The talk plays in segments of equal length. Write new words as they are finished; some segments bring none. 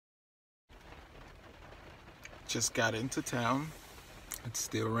just got into town. It's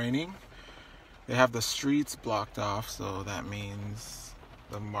still raining. They have the streets blocked off, so that means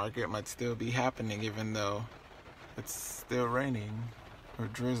the market might still be happening even though it's still raining or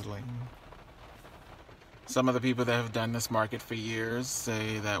drizzling. Some of the people that have done this market for years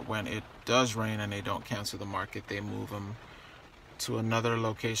say that when it does rain and they don't cancel the market, they move them to another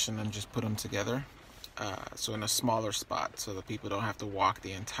location and just put them together. So in a smaller spot, so the people don't have to walk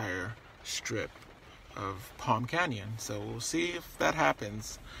the entire strip of Palm Canyon. So we'll see if that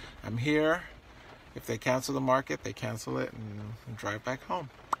happens. I'm here. If they cancel the market, they cancel it and drive back home.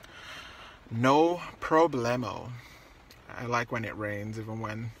 No problemo. I like when it rains, even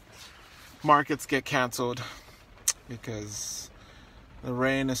when markets get canceled, because the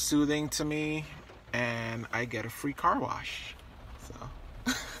rain is soothing to me and I get a free car wash.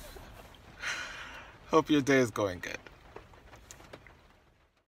 So hope your day is going good.